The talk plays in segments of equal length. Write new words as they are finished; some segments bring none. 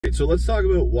So let's talk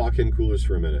about walk-in coolers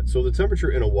for a minute. So the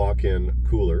temperature in a walk-in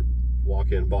cooler,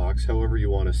 walk-in box, however you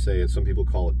want to say it, some people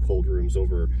call it cold rooms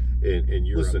over in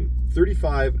Europe. Listen,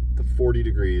 35 to 40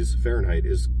 degrees Fahrenheit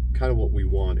is kind of what we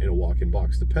want in a walk-in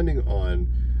box, depending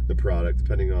on the product,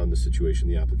 depending on the situation,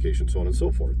 the application, so on and so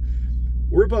forth.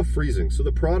 We're above freezing, so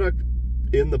the product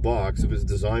in the box, if it's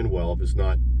designed well, if it's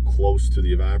not close to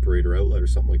the evaporator outlet or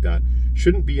something like that,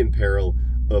 shouldn't be in peril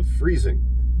of freezing.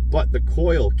 But the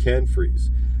coil can freeze.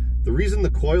 The reason the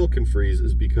coil can freeze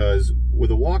is because with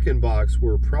a walk-in box,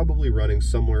 we're probably running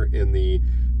somewhere in the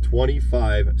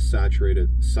 25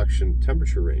 saturated suction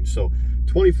temperature range. So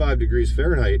 25 degrees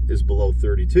Fahrenheit is below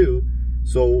 32,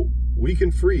 so we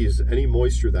can freeze any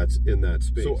moisture that's in that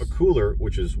space. So a cooler,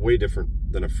 which is way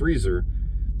different than a freezer,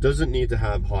 doesn't need to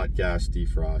have hot gas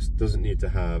defrost, doesn't need to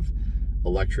have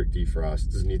electric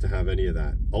defrost, doesn't need to have any of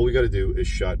that. All we got to do is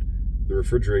shut the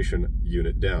refrigeration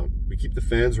unit down. We keep the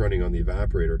fans running on the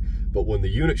evaporator, but when the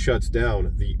unit shuts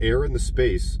down, the air in the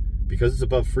space, because it's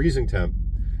above freezing temp,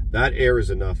 that air is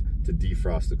enough to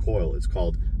defrost the coil. It's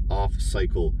called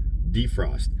off-cycle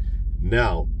defrost.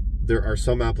 Now, there are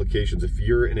some applications, if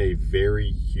you're in a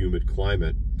very humid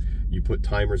climate, you put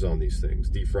timers on these things,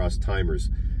 defrost timers.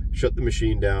 Shut the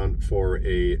machine down for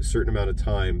a certain amount of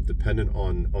time, dependent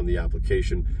on the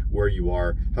application, where you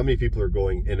are, how many people are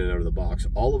going in and out of the box.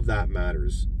 All of that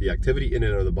matters. The activity in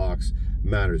and out of the box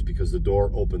matters because the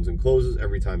door opens and closes.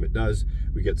 Every time it does,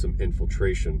 we get some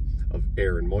infiltration of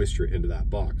air and moisture into that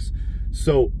box.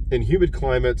 So in humid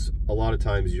climates, a lot of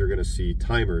times you're going to see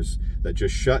timers that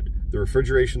just shut the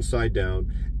refrigeration side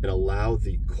down and allow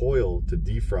the coil to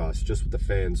defrost just with the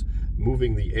fans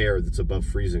moving the air that's above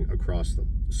freezing across them.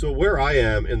 So where I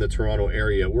am in the Toronto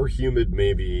area, we're humid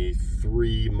maybe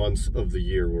 3 months of the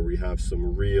year where we have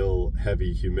some real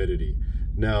heavy humidity.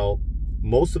 Now,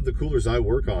 most of the coolers I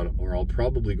work on, or I'll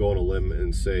probably go on a limb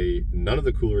and say none of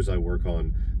the coolers I work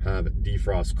on have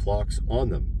defrost clocks on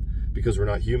them because we're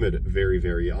not humid very,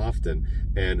 very often.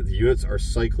 And the units are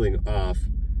cycling off.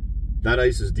 That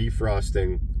ice is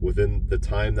defrosting within the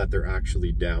time that they're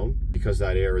actually down because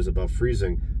that air is above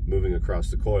freezing, moving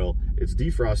across the coil. It's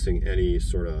defrosting any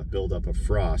sort of buildup of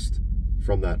frost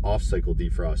from that off-cycle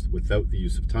defrost without the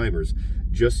use of timers,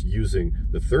 just using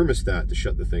the thermostat to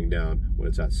shut the thing down when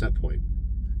it's at set point.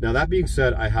 Now, that being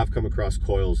said, I have come across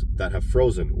coils that have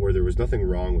frozen where there was nothing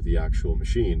wrong with the actual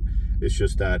machine. It's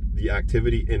just that the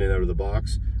activity in and out of the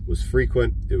box was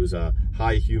frequent. It was a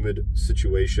high humid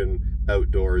situation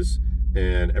outdoors,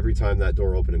 and every time that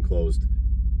door opened and closed,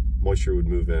 moisture would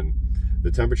move in.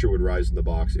 The temperature would rise in the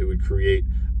box. It would create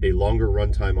a longer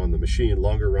runtime on the machine,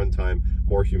 longer runtime,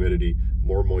 more humidity,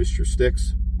 more moisture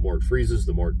sticks, more it freezes,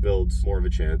 the more it builds, more of a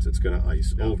chance it's going to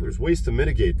ice over. There's ways to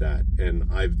mitigate that, and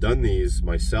I've done these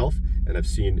myself, and I've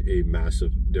seen a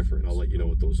massive difference. I'll let you know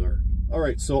what those are. All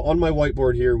right, so on my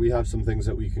whiteboard here, we have some things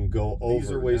that we can go over.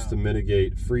 These are ways to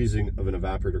mitigate freezing of an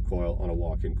evaporator coil on a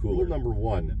walk-in cooler. Rule number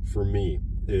one for me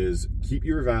is keep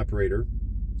your evaporator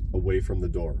away from the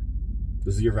door.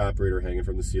 This is your evaporator hanging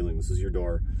from the ceiling. This is your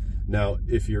door. Now,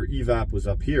 if your evap was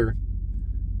up here,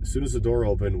 as soon as the door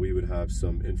opened, we would have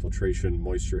some infiltration,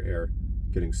 moisture air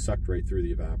getting sucked right through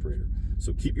the evaporator.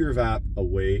 So keep your evap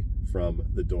away from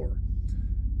the door.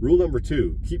 Rule number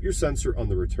two, keep your sensor on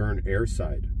the return air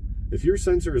side. If your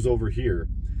sensor is over here,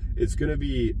 it's going to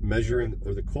be measuring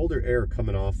the colder air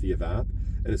coming off the evap,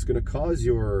 and it's going to cause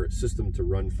your system to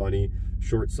run funny,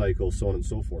 short cycle, so on and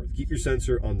so forth. Keep your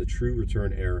sensor on the true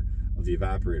return air of the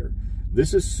evaporator.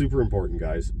 This is super important,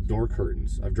 guys. Door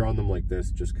curtains. I've drawn them like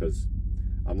this just because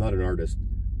I'm not an artist.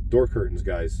 Door curtains,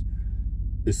 guys.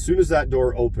 As soon as that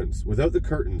door opens, without the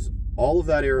curtains, all of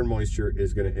that air and moisture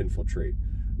is going to infiltrate.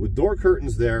 With door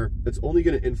curtains there, it's only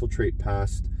going to infiltrate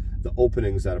past the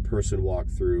openings that a person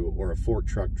walked through, or a fork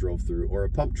truck drove through, or a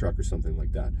pump truck or something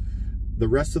like that. The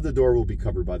rest of the door will be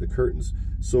covered by the curtains.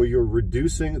 So you're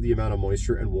reducing the amount of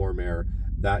moisture and warm air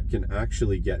that can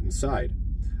actually get inside.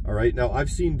 All right, now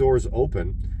I've seen doors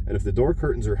open, and if the door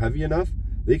curtains are heavy enough,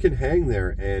 they can hang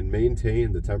there and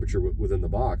maintain the temperature within the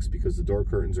box because the door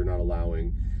curtains are not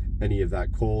allowing any of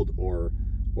that cold or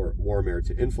warm air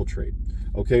to infiltrate.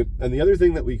 Okay, and the other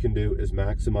thing that we can do is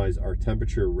maximize our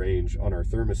temperature range on our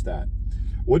thermostat.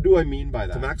 What do I mean by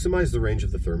that? To maximize the range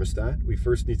of the thermostat, we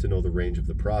first need to know the range of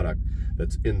the product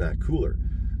that's in that cooler.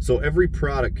 So every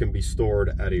product can be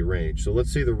stored at a range. So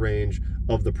let's say the range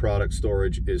of the product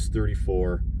storage is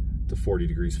 34 to 40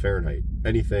 degrees Fahrenheit.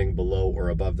 Anything below or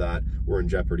above that, we're in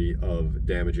jeopardy of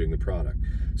damaging the product.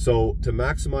 So to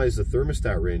maximize the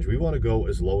thermostat range, we want to go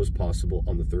as low as possible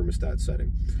on the thermostat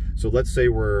setting. So let's say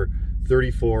we're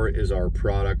 34 is our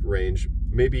product range.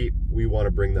 Maybe we want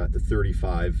to bring that to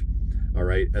 35 all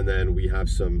right? And then we have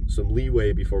some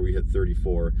leeway before we hit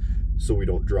 34, so we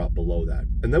don't drop below that.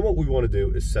 And then what we want to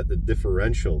do is set the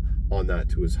differential on that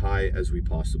to as high as we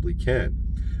possibly can.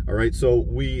 All right, so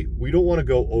we don't want to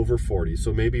go over 40,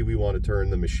 so maybe we want to turn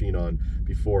the machine on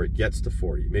before it gets to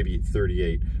 40, maybe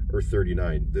 38 or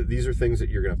 39. These are things that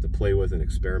you're going to have to play with and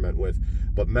experiment with,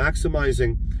 but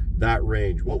maximizing that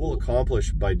range. What we'll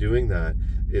accomplish by doing that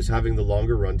is having the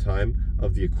longer runtime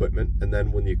of the equipment, and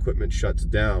then when the equipment shuts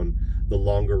down, the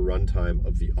longer runtime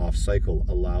of the off cycle,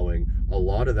 allowing a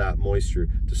lot of that moisture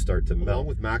to start to melt. Along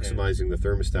with maximizing the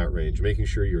thermostat range, making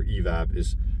sure your evap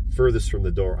is furthest from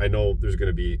the door. I know there's going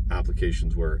to be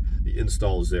applications where the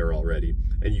install is there already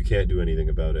and you can't do anything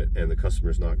about it, and the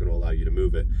customer's not going to allow you to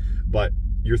move it. But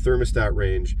your thermostat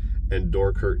range and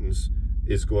door curtains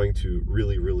is going to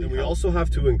really help. We also have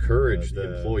to encourage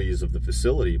the employees of the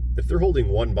facility, if they're holding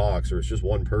one box or it's just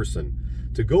one person,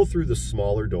 to go through the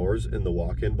smaller doors in the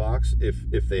walk-in box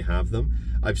if they have them.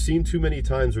 I've seen too many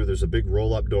times where there's a big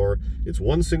roll-up door, it's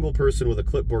one single person with a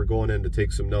clipboard going in to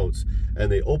take some notes,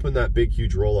 and they open that big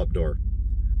huge roll-up door.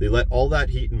 They let all that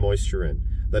heat and moisture in.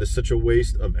 That is such a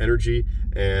waste of energy,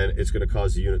 and it's going to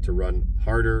cause the unit to run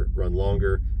harder, run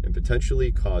longer, and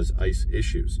potentially cause ice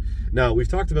issues. Now, we've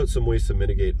talked about some ways to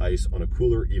mitigate ice on a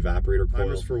cooler evaporator coil.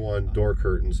 Timers for one, door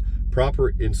curtains, proper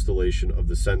installation of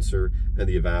the sensor and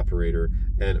the evaporator,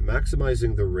 and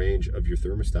maximizing the range of your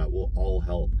thermostat will all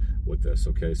help with this,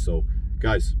 okay? So,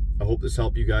 guys, I hope this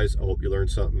helped you guys. I hope you learned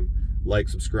something. Like,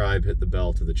 subscribe, hit the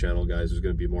bell to the channel, guys. There's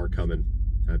going to be more coming.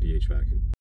 Happy HVACing.